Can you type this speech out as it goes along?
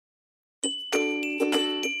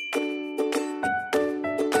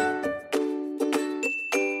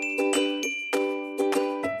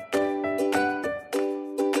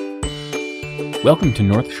Welcome to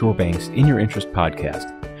North Shore Bank's In Your Interest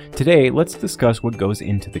podcast. Today, let's discuss what goes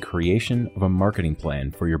into the creation of a marketing plan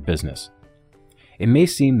for your business. It may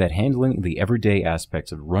seem that handling the everyday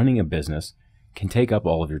aspects of running a business can take up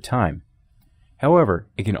all of your time. However,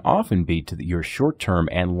 it can often be to your short-term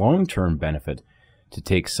and long-term benefit to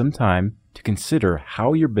take some time to consider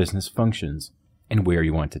how your business functions and where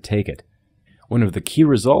you want to take it. One of the key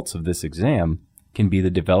results of this exam can be the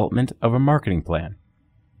development of a marketing plan.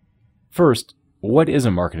 First, what is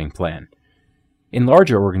a marketing plan? In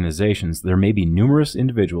larger organizations, there may be numerous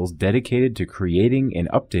individuals dedicated to creating and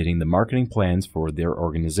updating the marketing plans for their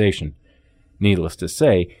organization. Needless to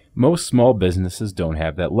say, most small businesses don't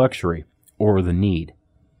have that luxury or the need.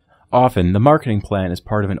 Often, the marketing plan is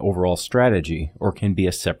part of an overall strategy or can be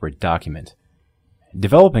a separate document.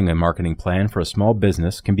 Developing a marketing plan for a small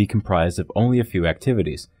business can be comprised of only a few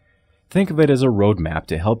activities. Think of it as a roadmap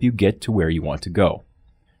to help you get to where you want to go.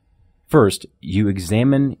 First, you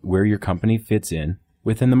examine where your company fits in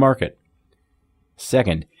within the market.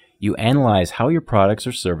 Second, you analyze how your products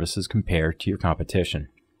or services compare to your competition.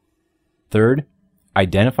 Third,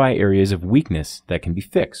 identify areas of weakness that can be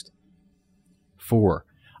fixed. 4.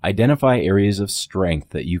 Identify areas of strength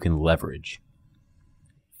that you can leverage.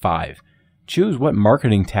 5. Choose what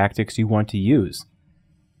marketing tactics you want to use.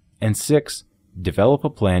 And 6. Develop a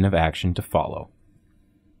plan of action to follow.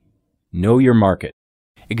 Know your market.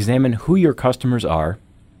 Examine who your customers are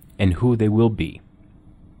and who they will be.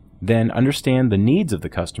 Then understand the needs of the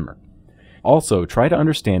customer. Also, try to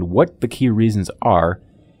understand what the key reasons are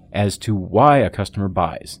as to why a customer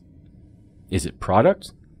buys. Is it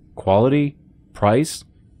product, quality, price,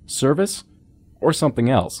 service, or something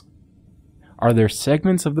else? Are there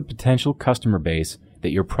segments of the potential customer base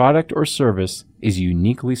that your product or service is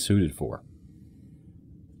uniquely suited for?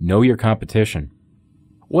 Know your competition.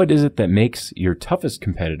 What is it that makes your toughest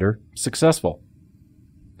competitor successful?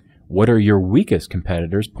 What are your weakest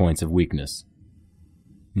competitors' points of weakness?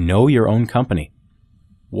 Know your own company.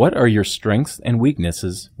 What are your strengths and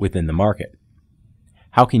weaknesses within the market?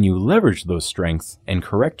 How can you leverage those strengths and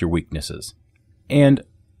correct your weaknesses? And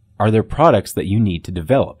are there products that you need to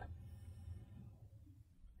develop?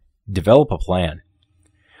 Develop a plan.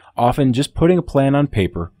 Often, just putting a plan on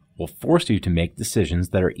paper will force you to make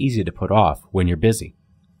decisions that are easy to put off when you're busy.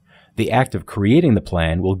 The act of creating the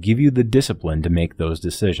plan will give you the discipline to make those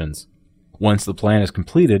decisions. Once the plan is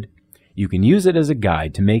completed, you can use it as a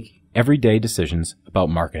guide to make everyday decisions about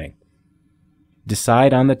marketing.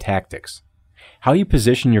 Decide on the tactics. How you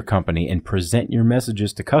position your company and present your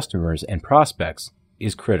messages to customers and prospects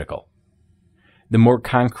is critical. The more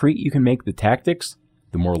concrete you can make the tactics,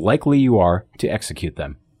 the more likely you are to execute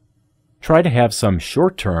them. Try to have some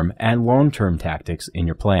short-term and long-term tactics in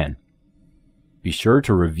your plan. Be sure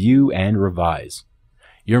to review and revise.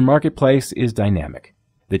 Your marketplace is dynamic.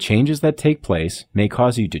 The changes that take place may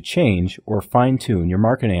cause you to change or fine-tune your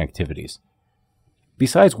marketing activities.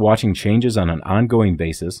 Besides watching changes on an ongoing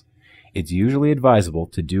basis, it's usually advisable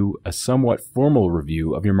to do a somewhat formal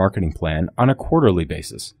review of your marketing plan on a quarterly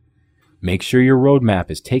basis. Make sure your roadmap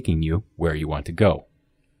is taking you where you want to go.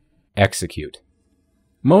 Execute.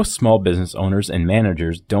 Most small business owners and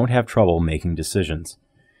managers don't have trouble making decisions.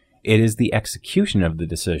 It is the execution of the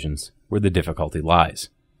decisions where the difficulty lies.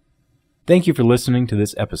 Thank you for listening to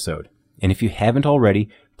this episode. And if you haven't already,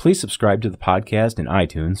 please subscribe to the podcast in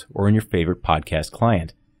iTunes or in your favorite podcast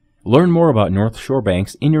client. Learn more about North Shore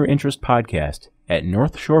Bank's In Your Interest podcast at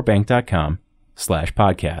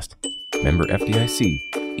northshorebank.com/podcast. Member FDIC,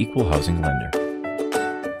 Equal Housing Lender.